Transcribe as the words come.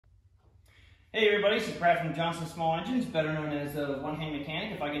Hey everybody, it's Brad from Johnson Small Engines, better known as One Hand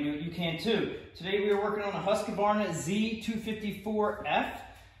Mechanic. If I can do it, you can too. Today we are working on a Husqvarna Z254F,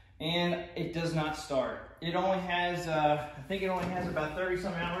 and it does not start. It only has, I think it only has about 30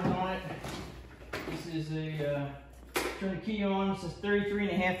 some hours on it. This is turn the key on, it says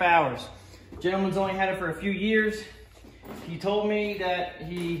 33.5 hours. Gentleman's only had it for a few years. He told me that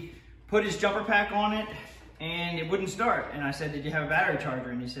he put his jumper pack on it and it wouldn't start. And I said, did you have a battery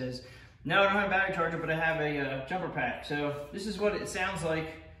charger? And he says, no, I don't have a battery charger, but I have a jumper pack. So this is what it sounds like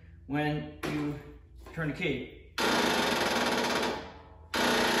when you turn the key.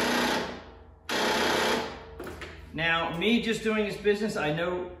 Now, me just doing this business, I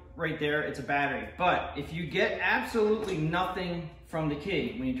know right there it's a battery. But if you get absolutely nothing from the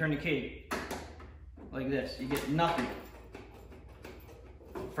key, when you turn the key, like this, you get nothing.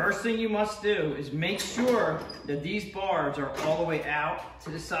 First thing you must do is make sure that these bars are all the way out to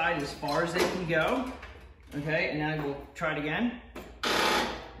the side as far as they can go. Okay, and now we'll try it again.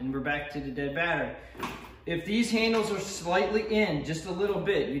 And we're back to the dead battery. If these handles are slightly in, just a little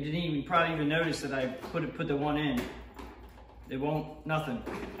bit, you didn't even probably even notice that I put the one in. They won't, nothing.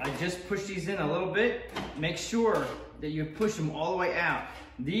 I just push these in a little bit. Make sure that you push them all the way out.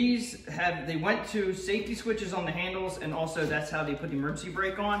 These they went to safety switches on the handles, and also that's how they put the emergency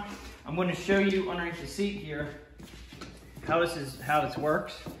brake on. I'm going to show you underneath the seat here how this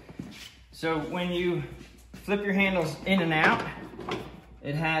works. So when you flip your handles in and out,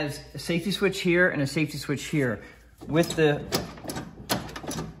 it has a safety switch here and a safety switch here.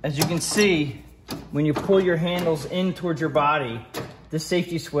 As you can see, when you pull your handles in towards your body, this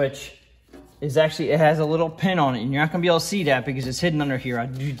safety switch is actually, it has a little pin on it, and you're not gonna be able to see that because it's hidden under here. I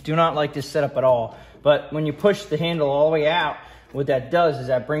do not like this setup at all. But when you push the handle all the way out, what that does is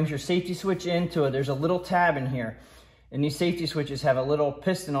that brings your safety switch into it. There's a little tab in here, and these safety switches have a little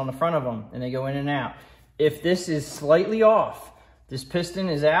piston on the front of them, and they go in and out. If this is slightly off, this piston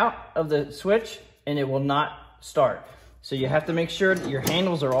is out of the switch, and it will not start. So you have to make sure that your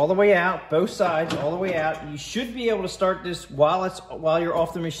handles are all the way out, both sides all the way out. You should be able to start this while you're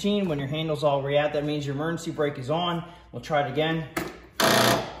off the machine. When your handle's all the way out, that means your emergency brake is on. We'll try it again.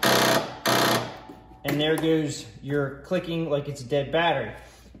 And there goes your clicking like it's a dead battery.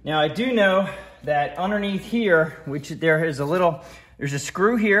 Now I do know that underneath here, there's a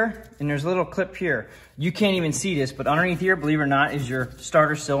screw here and there's a little clip here. You can't even see this, but underneath here, believe it or not, is your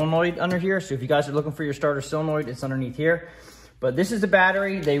starter solenoid under here. So if you guys are looking for your starter solenoid, it's underneath here. But this is the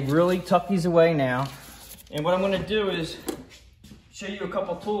battery. They really tuck these away now. And what I'm gonna do is show you a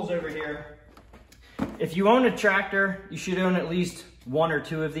couple tools over here. If you own a tractor, you should own at least one or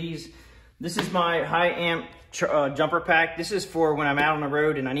two of these. This is my high amp jumper pack. This is for when I'm out on the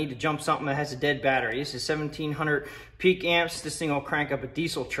road and I need to jump something that has a dead battery. This is 1700 peak amps. This thing will crank up a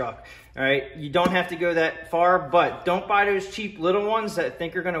diesel truck. All right, you don't have to go that far, but don't buy those cheap little ones that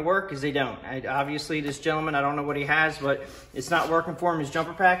think are gonna work, because they don't. Obviously this gentleman, I don't know what he has, but it's not working for him, his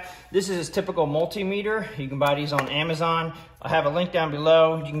jumper pack. This is his typical multimeter. You can buy these on Amazon. I have a link down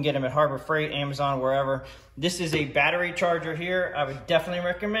below. You can get them at Harbor Freight, Amazon, wherever. This is a battery charger here. I would definitely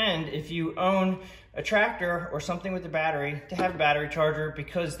recommend, if you own a tractor or something with a battery, to have a battery charger,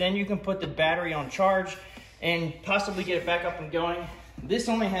 because then you can put the battery on charge and possibly get it back up and going. This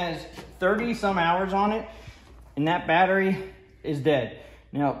only has 30 some hours on it, and that battery is dead.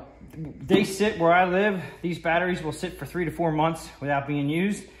 Now, they sit where I live. These batteries will sit for 3 to 4 months without being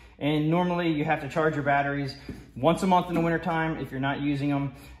used. And normally you have to charge your batteries once a month in the wintertime if you're not using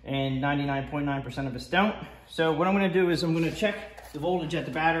them, and 99.9% of us don't. So what I'm gonna do is I'm gonna check the voltage at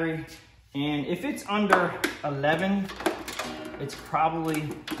the battery, and if it's under 11, it's probably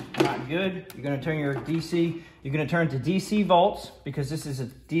not good. You're gonna turn your DC, you're gonna turn to DC volts, because this is a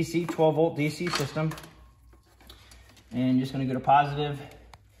DC, 12 volt DC system. And you're just gonna go to positive,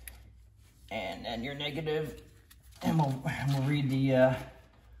 and then your negative, and we'll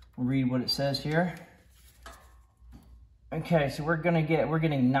read what it says here. Okay, so we're getting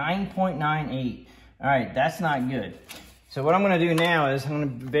 9.98. All right, that's not good. So what I'm gonna do now is I'm gonna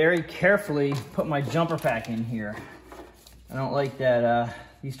very carefully put my jumper pack in here. I don't like that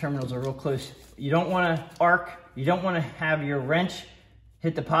these terminals are real close. You don't wanna arc, you don't wanna have your wrench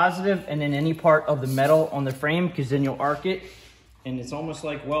hit the positive and then any part of the metal on the frame, because then you'll arc it, and it's almost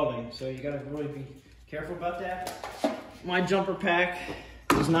like welding. So you gotta really be careful about that. My jumper pack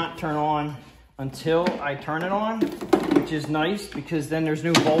does not turn on until I turn it on, which is nice, because then there's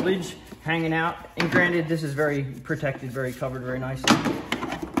no voltage hanging out. And granted, this is very protected, very covered, very nicely.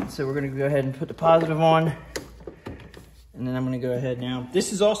 So we're gonna go ahead and put the positive on. And then I'm gonna go ahead now.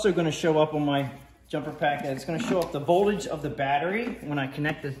 This is also gonna show up on my jumper pack, that it's gonna show up the voltage of the battery when I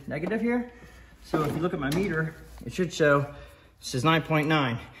connect the negative here. So if you look at my meter, it should show, it says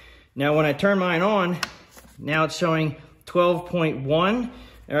 9.9. Now when I turn mine on, now it's showing 12.1.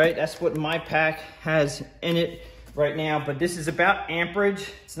 All right, that's what my pack has in it right now, but this is about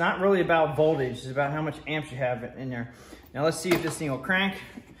amperage. It's not really about voltage. It's about how much amps you have in there. Now let's see if this thing will crank.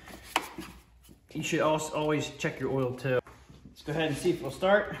 You should also always check your oil too. Let's go ahead and see if it'll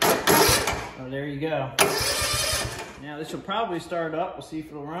start. Oh, there you go. Now this will probably start up. We'll see if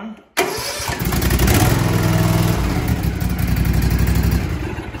it'll run.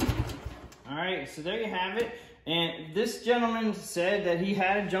 All right, so there you have it. And this gentleman said that he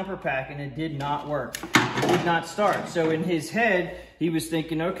had a jumper pack and it did not work. It did not start. So in his head, he was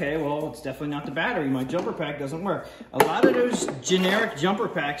thinking, okay, well, it's definitely not the battery. My jumper pack doesn't work. A lot of those generic jumper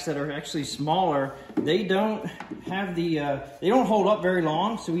packs that are actually smaller, they don't have the, they don't hold up very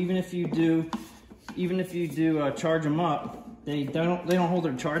long. So even if you do charge them up, they don't hold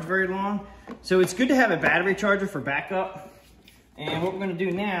their charge very long. So it's good to have a battery charger for backup. And what we're gonna do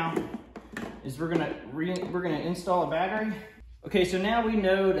now is we're gonna install a battery. Okay, so now we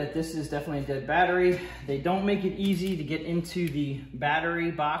know that this is definitely a dead battery. They don't make it easy to get into the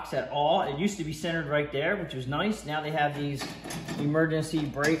battery box at all. It used to be centered right there, which was nice. Now they have these emergency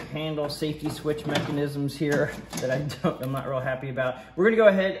brake handle safety switch mechanisms here that I'm not real happy about. We're gonna go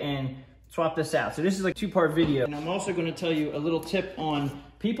ahead and swap this out. So this is like a two-part video. And I'm also gonna tell you a little tip on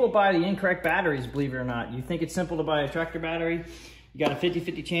people buy the incorrect batteries, believe it or not. You think it's simple to buy a tractor battery. You got a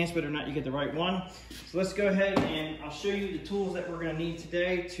 50-50 chance whether or not you get the right one. So let's go ahead and I'll show you the tools that we're gonna need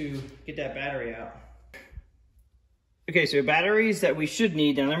today to get that battery out. Okay, so batteries that we should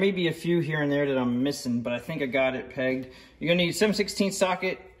need, and there may be a few here and there that I'm missing, but I think I got it pegged. You're gonna need a 7/16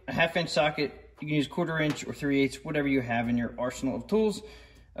 socket, a 1/2 inch socket. You can use 1/4 inch or 3/8, whatever you have in your arsenal of tools.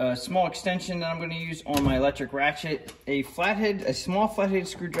 A small extension that I'm going to use on my electric ratchet, a small flathead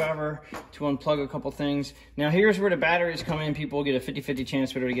screwdriver to unplug a couple things. Now here's where the batteries come in. People get a 50-50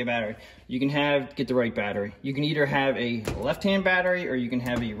 chance whether to get a battery. You can get the right battery. You can either have a left-hand battery or you can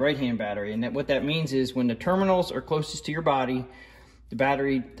have a right-hand battery. And what that means is when the terminals are closest to your body, the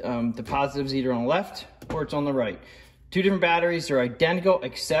battery, the positive is either on the left or it's on the right. Two different batteries, they're identical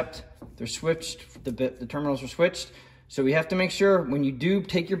except they're switched, the terminals are switched. So we have to make sure when you do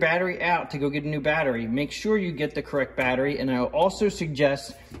take your battery out to go get a new battery, make sure you get the correct battery. And I will also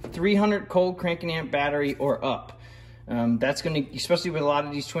suggest 300 cold cranking amp battery or up. That's going to, especially with a lot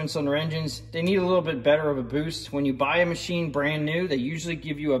of these twin cylinder engines, they need a little bit better of a boost. When you buy a machine brand new, they usually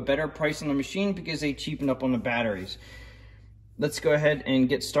give you a better price on the machine because they cheapen up on the batteries. Let's go ahead and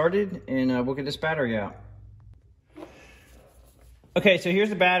get started and we'll get this battery out. Okay, so here's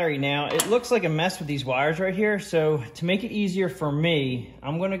the battery now. It looks like a mess with these wires right here. So to make it easier for me,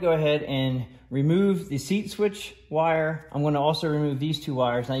 I'm gonna go ahead and remove the seat switch wire. I'm gonna also remove these two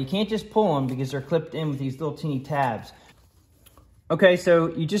wires. Now you can't just pull them because they're clipped in with these little teeny tabs. Okay,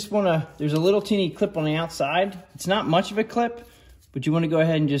 so you just wanna, there's a little teeny clip on the outside. It's not much of a clip, but you wanna go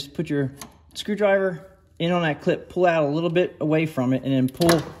ahead and just put your screwdriver in on that clip, pull out a little bit away from it, and then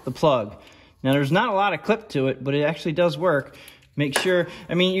pull the plug. Now there's not a lot of clip to it, but it actually does work. Make sure,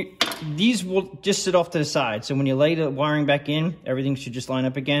 I mean, these will just sit off to the side. So when you lay the wiring back in, everything should just line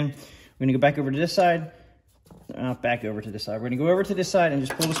up again. We're gonna go back over to this side. Back over to this side. We're gonna go over to this side and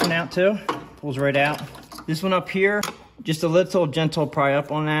just pull this one out too. Pulls right out. This one up here, just a little gentle pry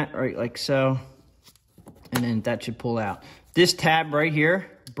up on that, right, like so. And then that should pull out. This tab right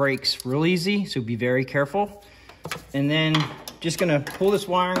here breaks real easy, so be very careful. And then just gonna pull this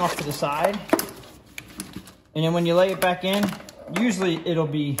wiring off to the side. And then when you lay it back in, usually it'll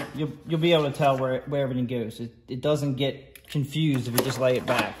be, you'll be able to tell where everything goes. It doesn't get confused if you just lay it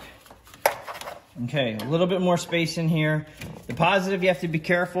back. Okay, a little bit more space in here. The positive, you have to be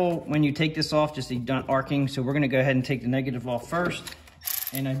careful when you take this off, just so you're not arcing. So we're gonna go ahead and take the negative off first.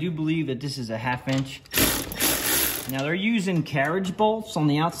 And I do believe that this is a 1/2 inch. Now they're using carriage bolts on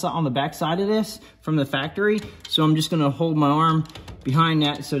the outside, on the back side of this from the factory. So I'm just gonna hold my arm behind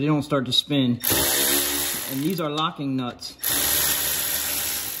that so they don't start to spin. And these are locking nuts.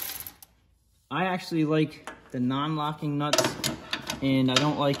 I actually like the non-locking nuts, and I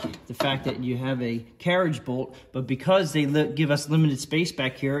don't like the fact that you have a carriage bolt, but because they give us limited space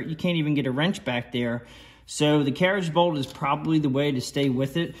back here, you can't even get a wrench back there. So the carriage bolt is probably the way to stay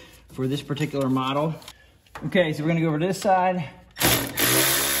with it for this particular model. Okay, so we're gonna go over to this side.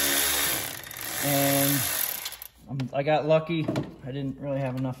 And I got lucky. I didn't really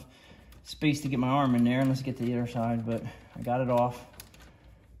have enough space to get my arm in there, and let's get to the other side, but I got it off.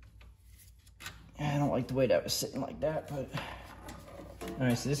 I don't like the way that was sitting like that, but all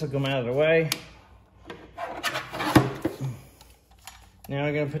right, so this will come out of the way. Now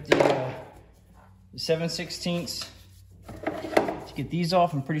I'm gonna put the 7/16. To get these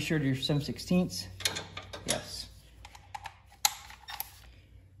off, I'm pretty sure they're 7/16. Yes.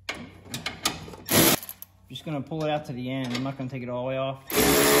 Just gonna pull it out to the end. I'm not gonna take it all the way off.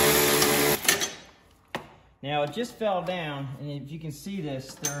 Now it just fell down, and if you can see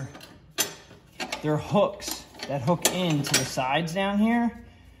this, they're hooks that hook into the sides down here.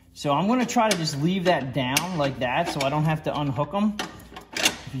 So I'm gonna try to just leave that down like that so I don't have to unhook them.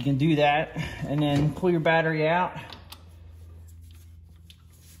 If you can do that, and then pull your battery out.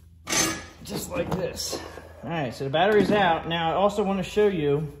 Just like this. All right, so the battery's out. Now I also wanna show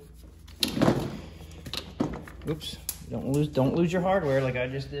you, oops, don't lose your hardware like I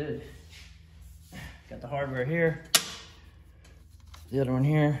just did. Got the hardware here, the other one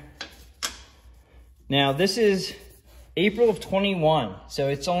here. Now this is April of 21, so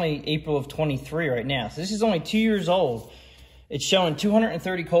it's only April of 23 right now. So this is only 2 years old. It's showing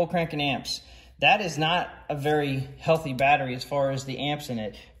 230 cold cranking amps. That is not a very healthy battery as far as the amps in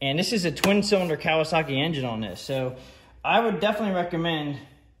it. And this is a twin cylinder Kawasaki engine on this. So I would definitely recommend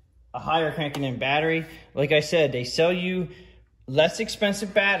a higher cranking in battery. Like I said, they sell you less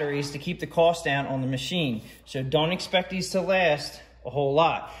expensive batteries to keep the cost down on the machine. So don't expect these to last a whole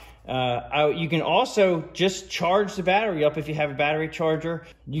lot. You can also just charge the battery up if you have a battery charger.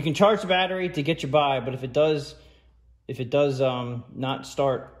 You can charge the battery to get you by, but if it does not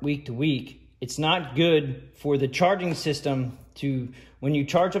start week to week, it's not good for the charging system to, when you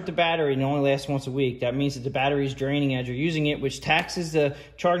charge up the battery and it only lasts once a week, that means that the battery is draining as you're using it, which taxes the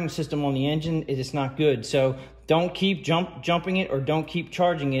charging system on the engine. It is not good. So don't keep jumping it, or don't keep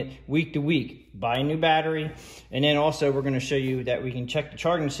charging it week to week. Buy a new battery. And then also we're going to show you that we can check the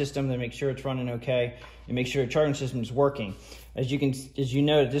charging system to make sure it's running okay and make sure the charging system is working. As you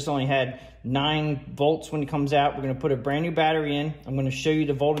know, this only had 9 volts when it comes out. We're going to put a brand new battery in. I'm going to show you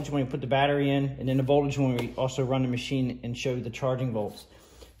the voltage when we put the battery in, and then the voltage when we also run the machine and show you the charging volts.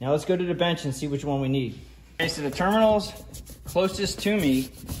 Now let's go to the bench and see which one we need. Okay, so the terminals closest to me,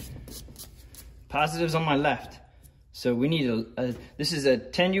 positives on my left. So we need this is a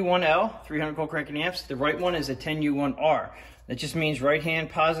 10U1L, 300 cold cranking amps. The right one is a 10U1R. That just means right hand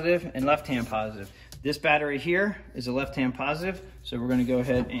positive and left hand positive. This battery here is a left hand positive. So we're gonna go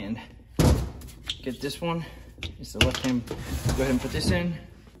ahead and get this one. It's the left hand, go ahead and put this in.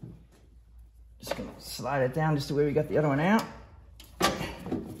 Just gonna slide it down just the way we got the other one out.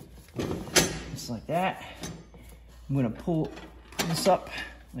 Just like that. I'm gonna pull this up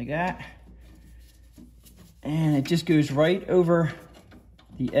like that. And it just goes right over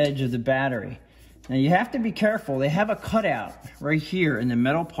the edge of the battery. Now you have to be careful. They have a cutout right here in the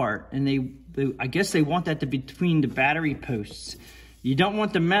metal part, and I guess they want that to be between the battery posts. You don't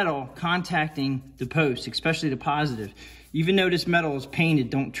want the metal contacting the posts, especially the positive. Even though this metal is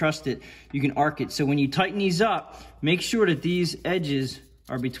painted, don't trust it. You can arc it. So when you tighten these up, make sure that these edges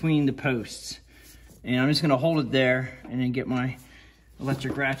are between the posts. And I'm just gonna hold it there and then get my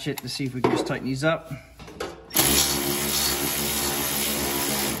electric ratchet to see if we can just tighten these up.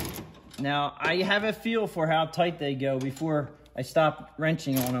 Now, I have a feel for how tight they go before I stop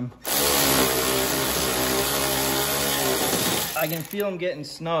wrenching on them. I can feel them getting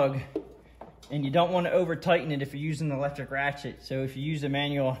snug, and you don't want to over tighten it if you're using the electric ratchet. So if you use a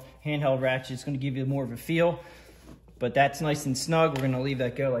manual handheld ratchet, it's going to give you more of a feel, but that's nice and snug. We're going to leave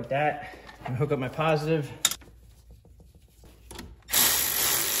that go like that and hook up my positive.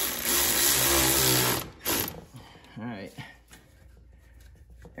 All right.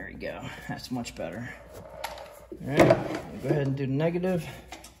 There we go. That's much better. All right, go ahead and do the negative.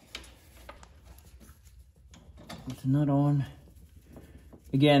 Put the nut on.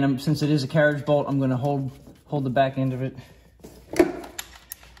 Again, since it is a carriage bolt, I'm going to hold the back end of it.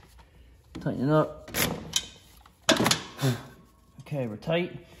 Tighten it up. Okay, we're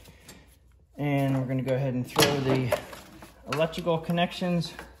tight. And we're going to go ahead and throw the electrical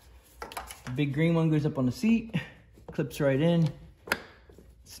connections. The big green one goes up on the seat, clips right in.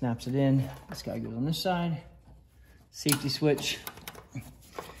 Snaps it in. This guy goes on this side. Safety switch.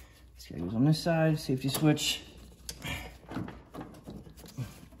 This guy goes on this side. Safety switch.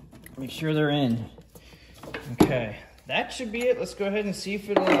 Make sure they're in. Okay, that should be it. Let's go ahead and see if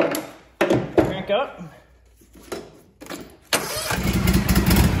it'll crank up.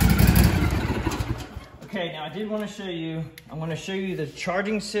 Okay, now I did want to show you, I'm going to show you the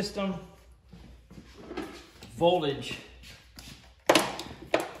charging system voltage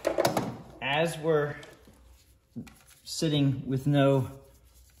as we're sitting with no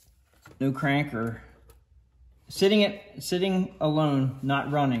crank, or sitting alone,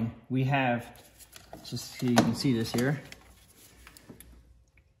 not running. We have, just so you can see this here,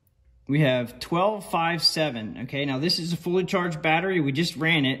 we have 1257. Okay, now this is a fully charged battery. We just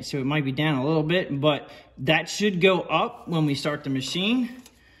ran it, so it might be down a little bit, but that should go up when we start the machine.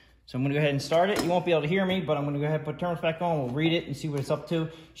 So I'm gonna go ahead and start it. You won't be able to hear me, but I'm gonna go ahead and put terminals back on. We'll read it and see what it's up to.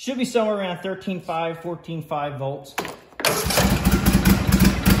 Should be somewhere around 13.5, 14.5 volts.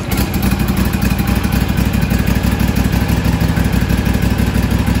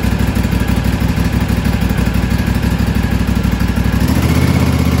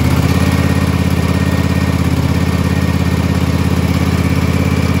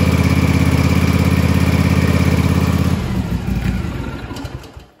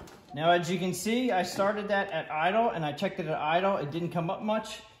 Now, as you can see, I started that at idle and I checked it at idle. It didn't come up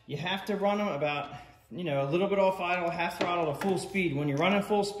much. You have to run them about, you know, a little bit off idle, half throttle to full speed. When you're running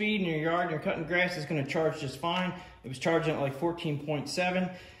full speed in your yard and you're cutting grass, it's gonna charge just fine. It was charging at like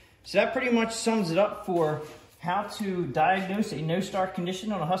 14.7. So that pretty much sums it up for how to diagnose a no-start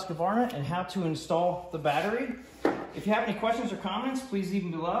condition on a Husqvarna and how to install the battery. If you have any questions or comments, please leave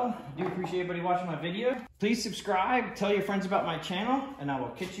them below. I do appreciate everybody watching my video. Please subscribe, tell your friends about my channel, and I will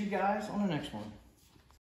catch you guys on the next one.